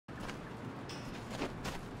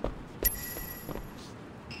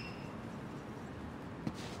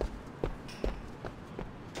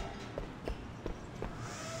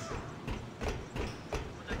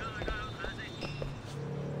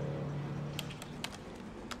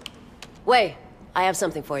Wei, I have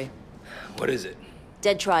something for you. What is it?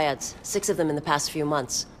 Dead triads. 6 of them in the past few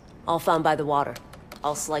months. All found by the water.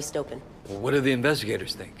 All sliced open. Well, what do the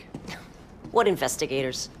investigators think? What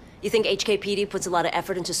investigators? You think HKPD puts a lot of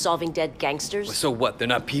effort into solving dead gangsters? Well, so what, they're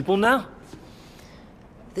not people now?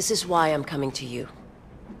 This is why I'm coming to you.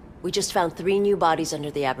 We just found 3 new bodies under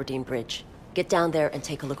the Aberdeen Bridge. Get down there and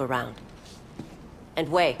take a look around. And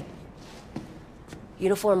Wei,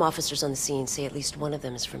 uniform officers on the scene say at least one of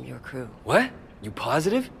them is from your crew. What? You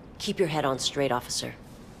positive? Keep your head on straight, officer.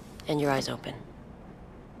 And your eyes open.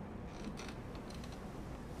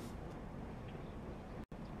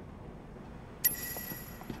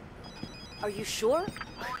 Are you sure?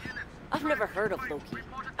 I've never heard of Loki.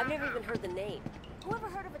 I've never even heard the name. Whoever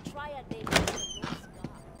heard of a triad named after the Norse god?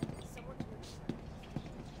 Someone to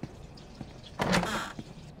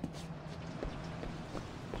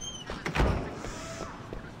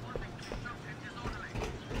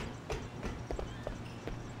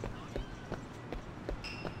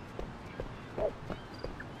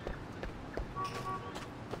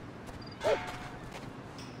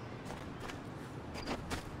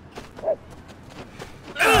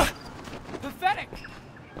Pathetic!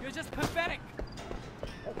 You're just pathetic!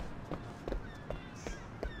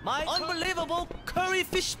 My unbelievable curry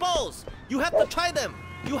fish balls! You have to try them!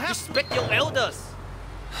 You have to respect your elders!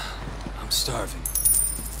 I'm starving.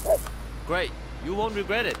 Great, you won't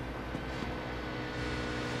regret it.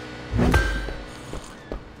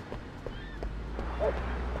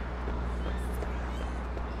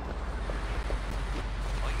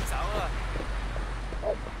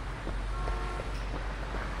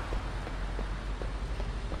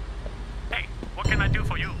 Hey, what can I do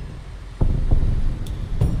for you?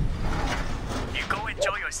 You go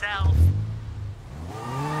enjoy yourself.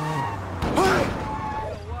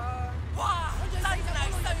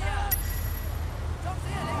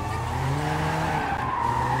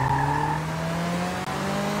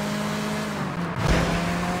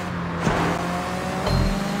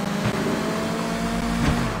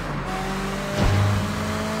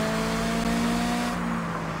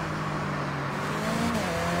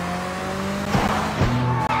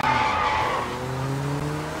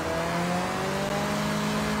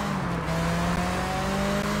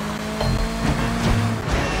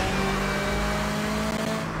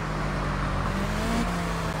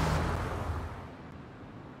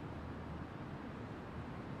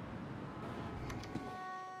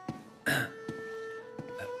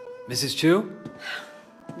 Mrs. Chu?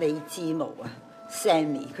 你知冇啊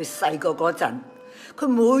 ？Sammy 佢細個嗰陣，佢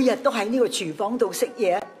每日都喺呢個廚房度食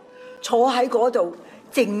嘢，坐喺嗰度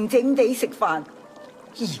靜靜地食飯。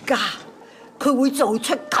而家佢會做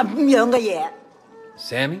出咁樣嘅嘢。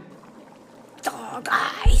Sammy? Dog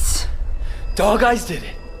eyes. Dog eyes did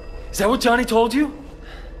it. Is that what Johnny told you?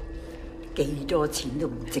 幾多錢都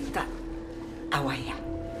唔值得。阿威啊，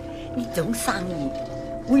呢種生意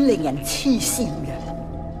會令人黐線嘅。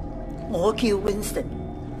我叫 Winston，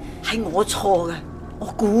 係我錯嘅，我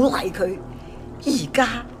鼓勵佢。而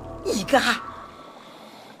家，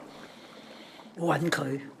搵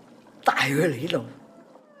佢，帶佢嚟呢度。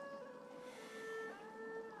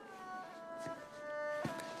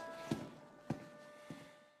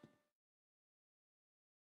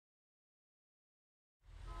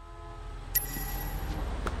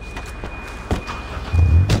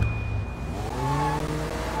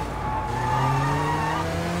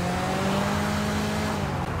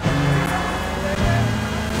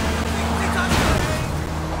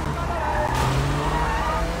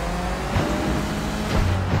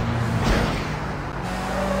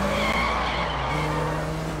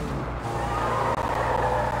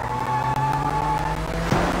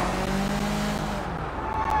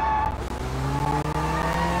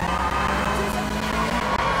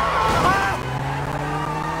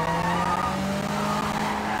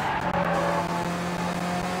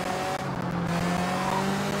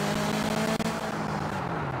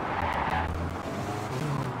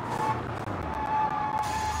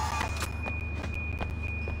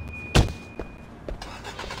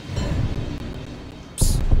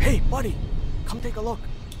Hey, buddy, come take a look.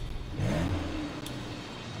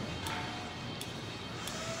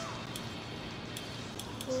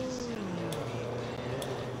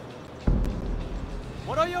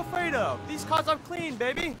 What are you afraid of? These cars are clean,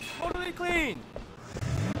 baby. Totally clean.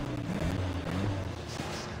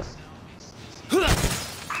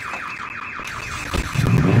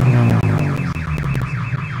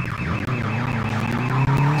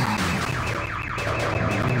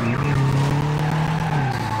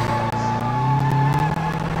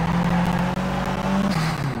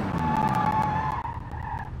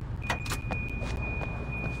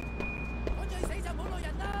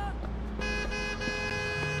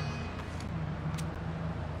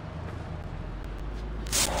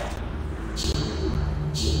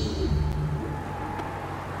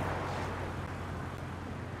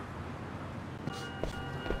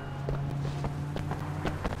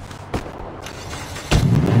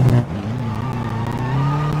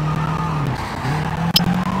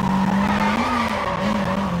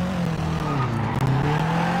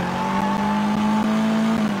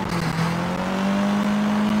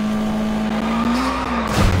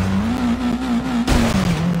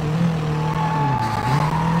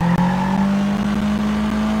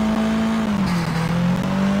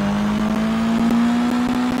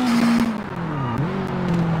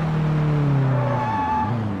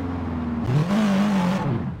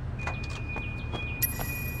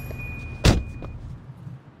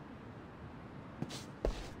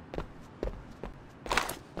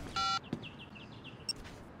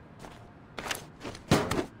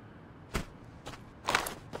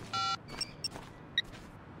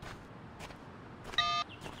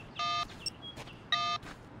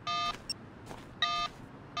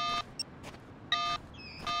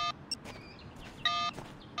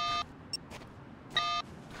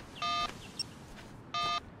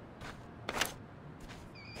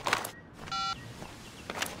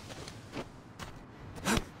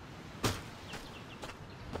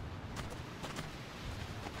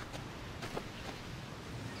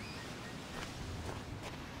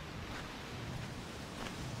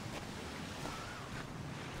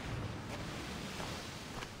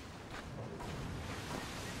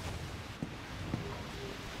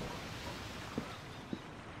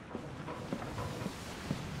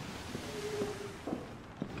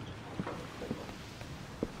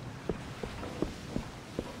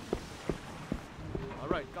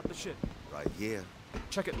 Got the shit. Right here.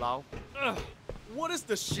 Check it, Lau. What is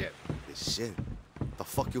this shit? This shit. The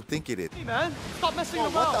fuck you think it is? Hey, man, stop messing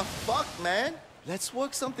around. What the fuck, man? Let's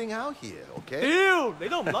work something out here, okay? Ew! They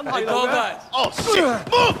don't run high Go, guys. Oh, shit!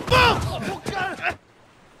 Move!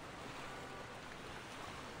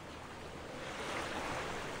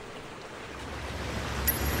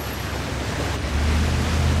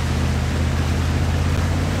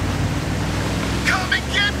 Come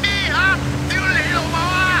and get me, huh? You little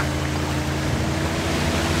mama!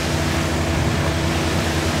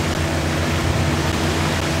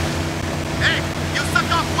 Hey, you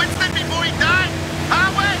sucked off Winston before he died? Huh,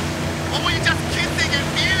 wait? Or were you just kissing and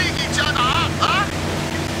feeling each other up, huh?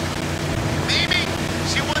 Maybe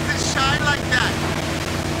she wasn't shy like that.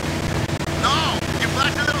 No, you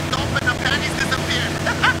flashed a little dope and the panties disappeared.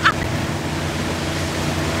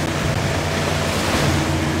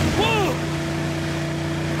 Woo!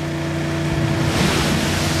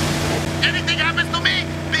 Anything happens to me,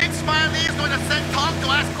 Big Smiley is going to send Tom to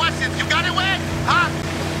ask questions. You got it, Wade? Huh?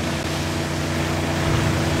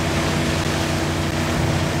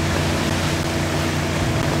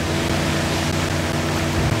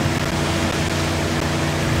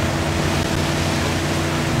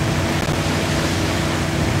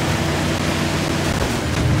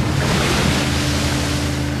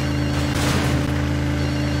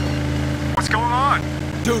 What's going on?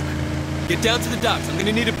 Duke, get down to the docks. I'm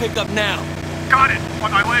gonna need a pickup now. Got it.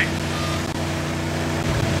 On my way.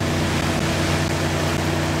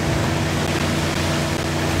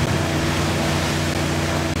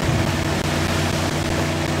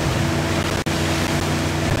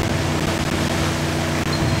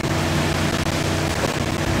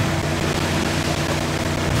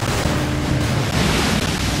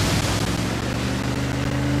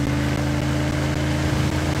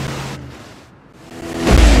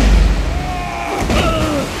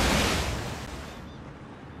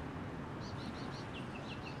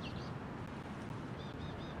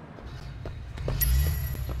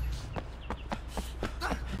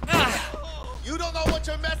 You don't know what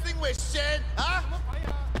you're messing with, Shen, huh?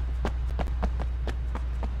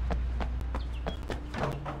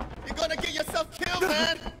 You're gonna get yourself killed,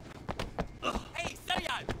 man! Hey,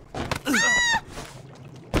 Sayan!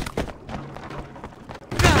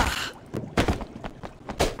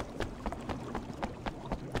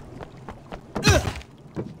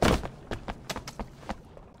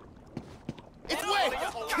 It's Wade!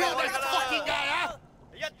 Kill this fucking guy, huh?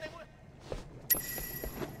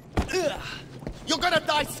 You're gonna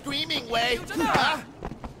die screaming, Wade! Huh?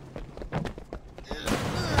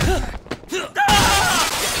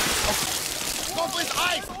 Go for his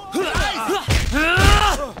eyes! Eyes!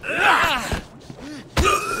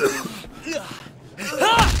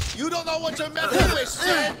 You don't know what you're messing with,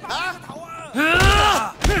 Shen,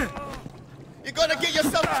 huh? You're gonna get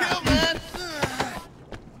yourself killed, man!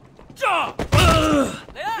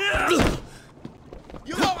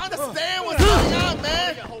 You don't understand what's going on,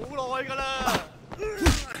 man!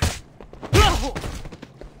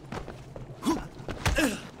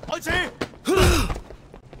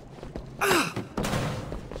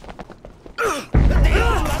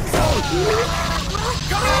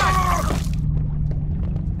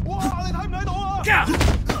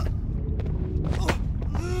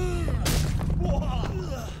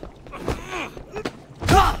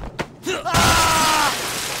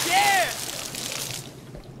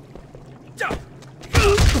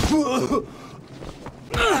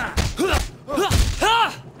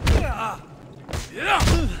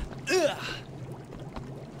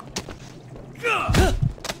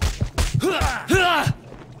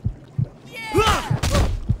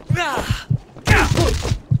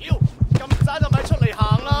 咁渣就咪出嚟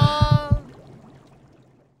行啦！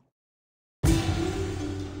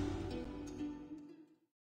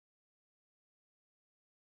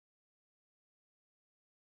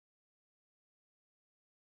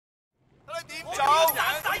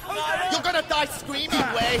 You're gonna die screaming,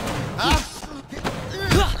 Wei! Huh?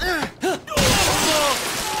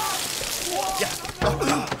 Yeah. Go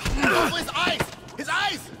for his eyes! His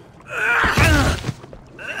eyes!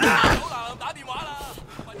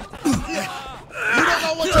 You don't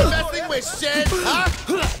know what you're messing with, shit! Huh?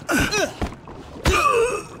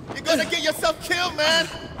 You're gonna get yourself killed, man!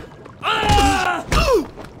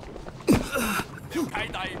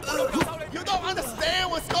 You don't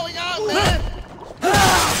understand what's going on, man!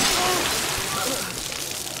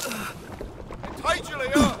 睇住你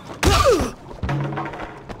啊！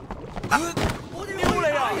我屌你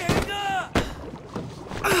啊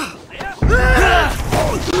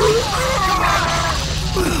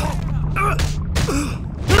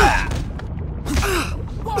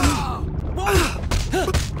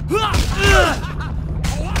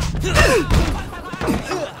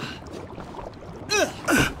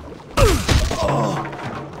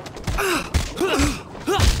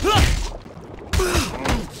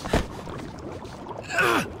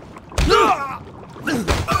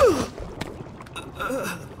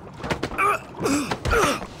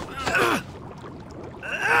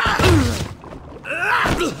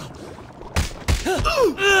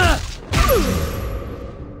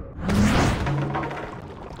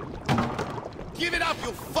！Give it up,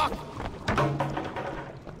 you fuck!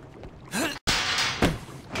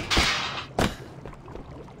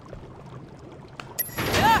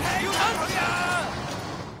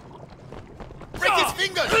 Break his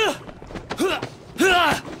fingers!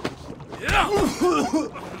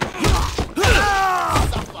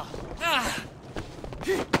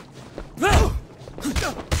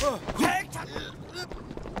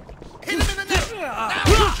 Hit him in the neck!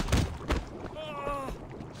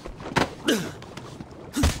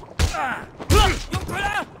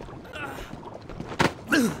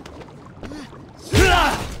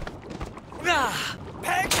 Now!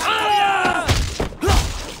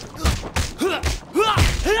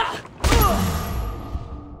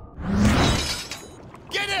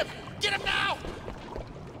 Get him! Get him now!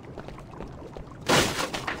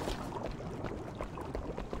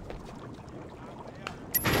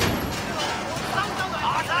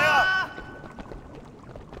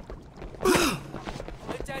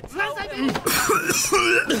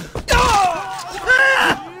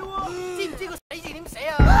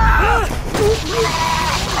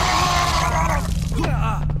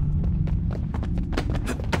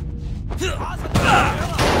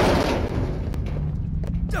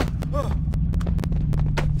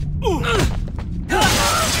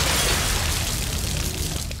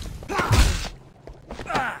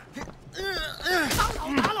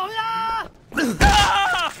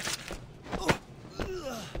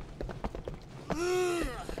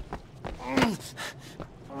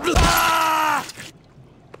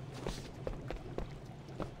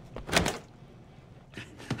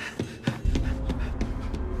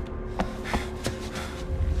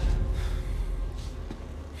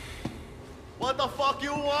 What the fuck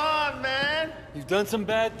you want, man? You've done some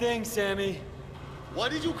bad things, Sammy.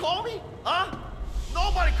 What did you call me? Huh?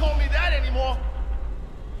 Nobody call me that anymore.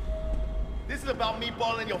 This is about me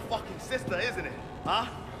balling your fucking sister, isn't it? Huh?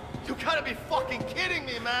 You gotta be fucking kidding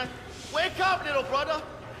me, man. Wake up, little brother.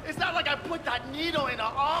 It's not like I put that needle in her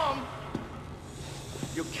arm.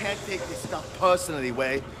 You can't take this stuff personally,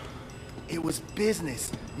 Wei. It was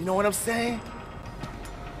business. You know what I'm saying?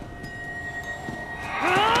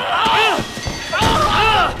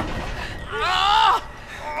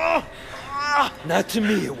 Not to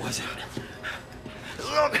me, it wasn't.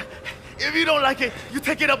 Look, if you don't like it, you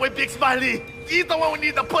take it up with Big Smiley. He's the one who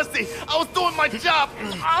needs the pussy. I was doing my job.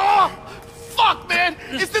 Oh, fuck, man.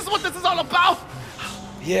 Is this what this is all about?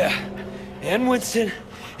 Yeah, and Winston,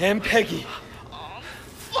 and Peggy.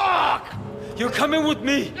 Fuck! You're coming with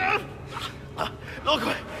me. Look,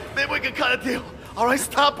 maybe we can cut a deal. All right,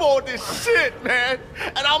 stop all this shit, man.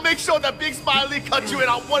 And I'll make sure that Big Smiley cuts you in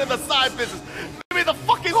on one of the side business. Maybe the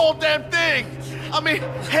fucking whole damn thing. I mean,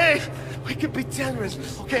 hey, we can be generous,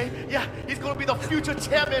 okay? Yeah, he's gonna be the future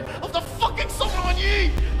chairman of the fucking Summer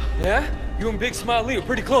Yi. Yeah? You and Big Smile Lee are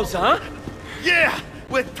pretty close, huh? Yeah,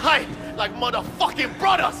 we're tight, like motherfucking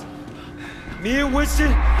brothers. Me and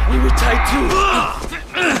Winston, we were tight too.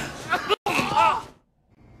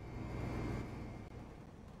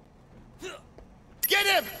 Get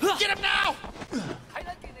him! Get him now!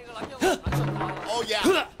 Oh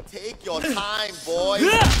yeah, take your time, boy.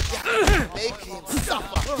 Yeah, make him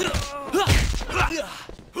suffer.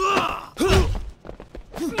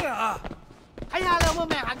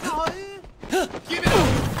 Give it up.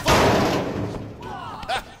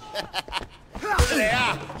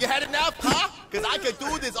 There, you had enough, huh? Cause I could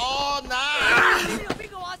do this all night.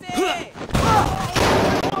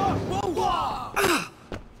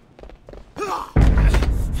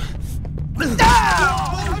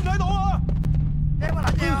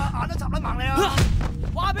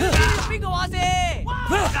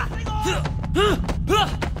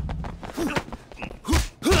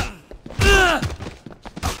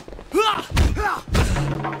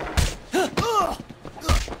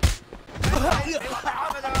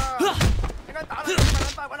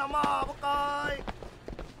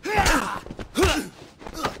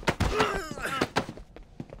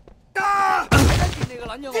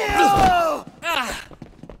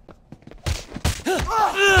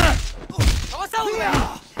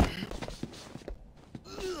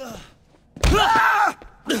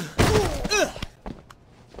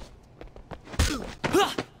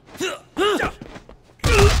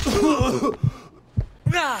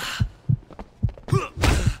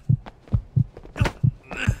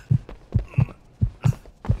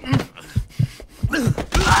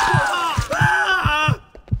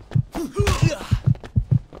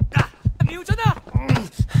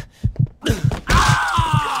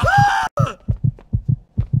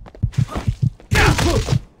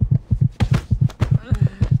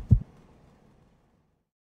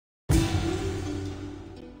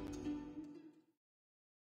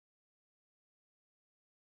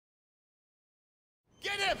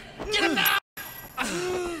 Get him! Get him now!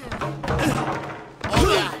 Oh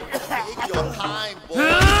yeah, take your time, boy.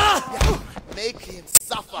 Yeah, make him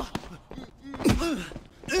suffer.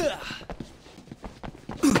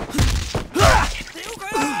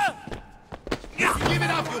 Give it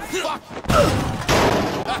up, you fuck!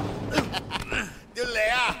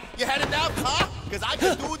 Delea, you had enough, huh? Cause I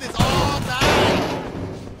could do this all night.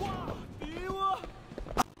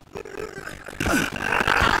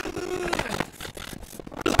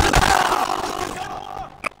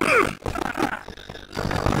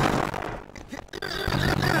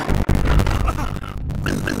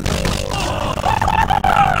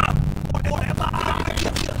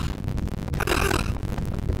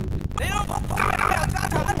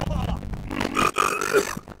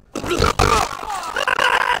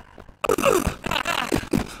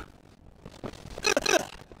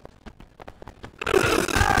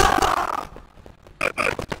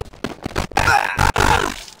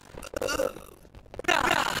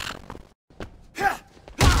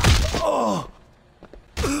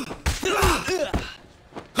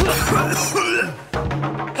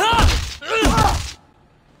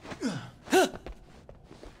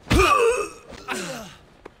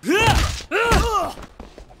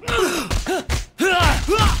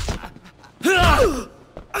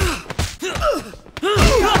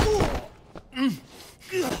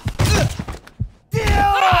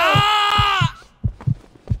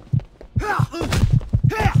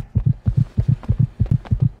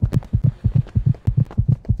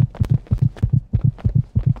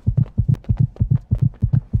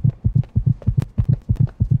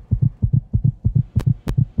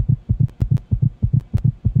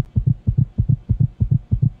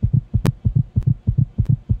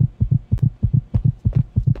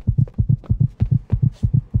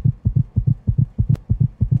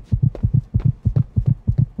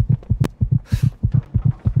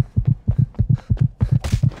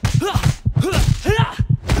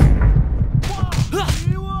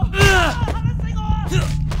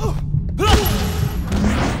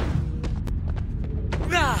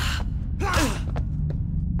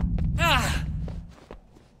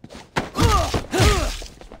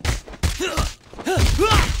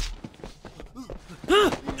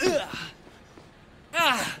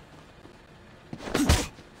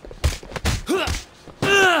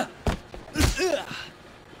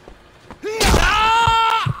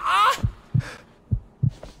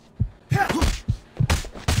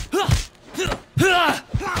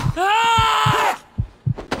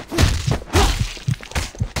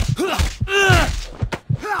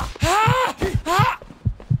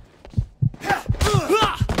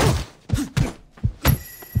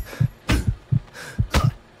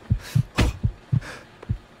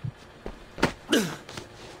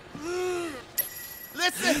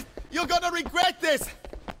 Listen, you're gonna regret this!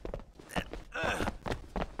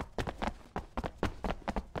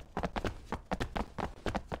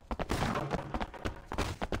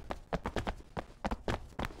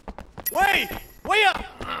 Wait! Wait up!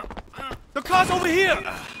 The car's over here!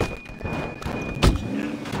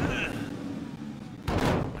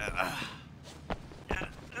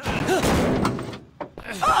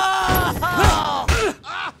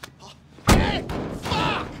 Hey!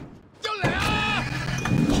 Fuck!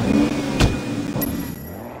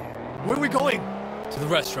 Where are we going? To the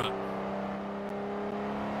restaurant.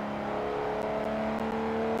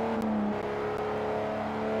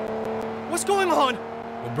 What's going on?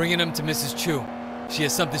 We're bringing him to Mrs. Chu. She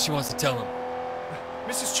has something she wants to tell him.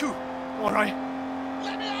 Mrs. Chu, all right.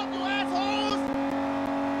 Let me out, you assholes!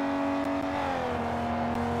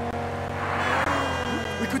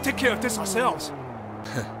 We could take care of this ourselves.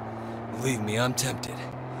 Believe me, I'm tempted.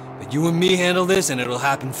 But you and me handle this and it'll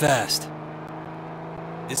happen fast.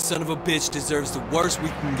 This son of a bitch deserves the worst we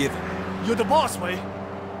can give him. You're the boss, Wei.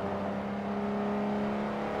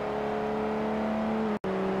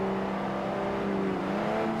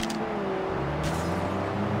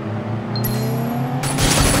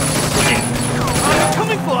 They're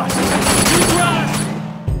coming for us! You drive!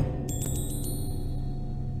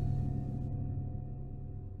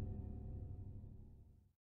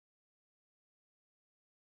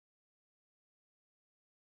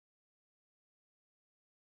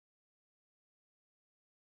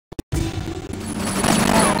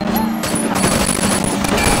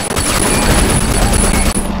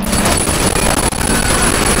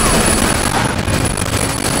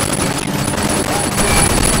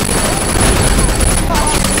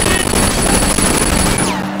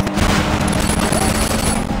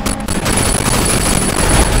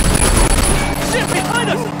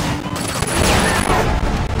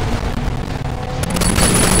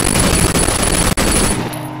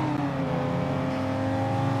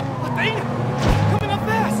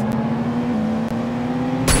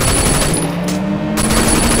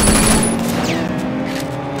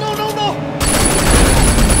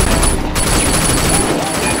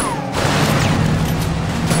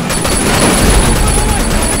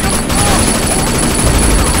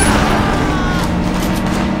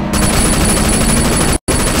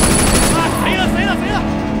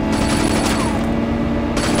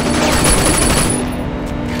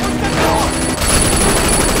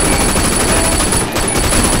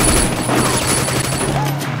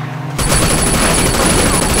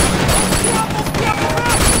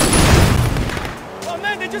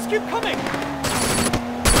 keep coming!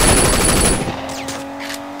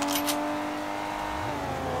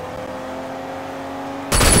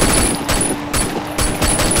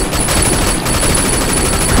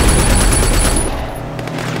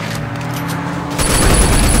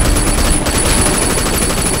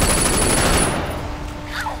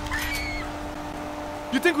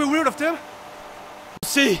 You think we're rid of them?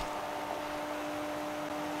 See.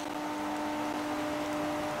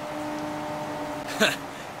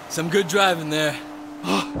 Some good driving there.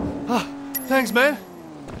 Thanks, man.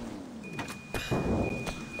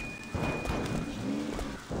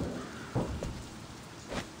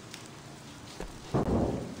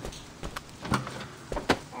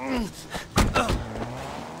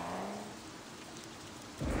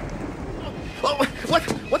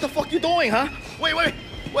 What the fuck you doing, huh? Wait!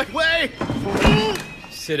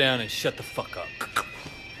 Sit down and shut the fuck up.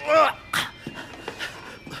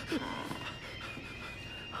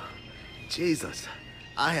 Jesus,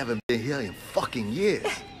 I haven't been here in fucking years.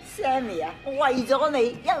 Sammy 啊，我為咗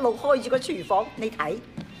你一路開住個廚房，你睇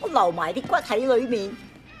我留埋啲骨喺裏面，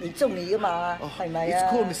你中意噶嘛？係咪啊 It's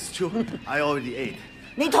cool, Mrs. Chu. I already ate.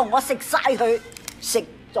 你同我食晒佢，食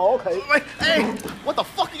咗佢。Wait, hey! What the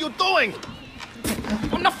fuck are you doing?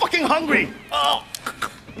 I'm not fucking hungry! Oh.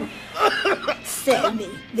 Sammy，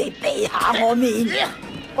 你避下我面，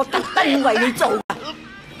我特登為你做。唔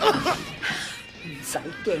使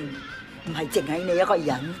驚。 唔係淨係你一個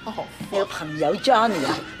人，你個朋友 Johnny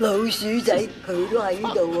啊，老鼠仔佢都喺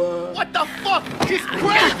呢度喎。What the fuck? He's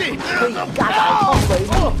crazy! 佢而家喺湯裏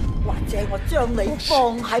面，或者我將你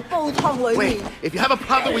放喺煲湯裏面。Wait, if you have a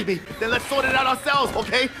problem with me, then let's sort it out ourselves,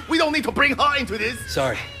 okay? We don't need to bring her into this.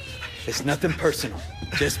 Sorry, it's nothing personal,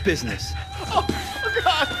 just business. Oh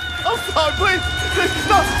God! I'm sorry, please!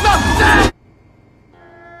 No!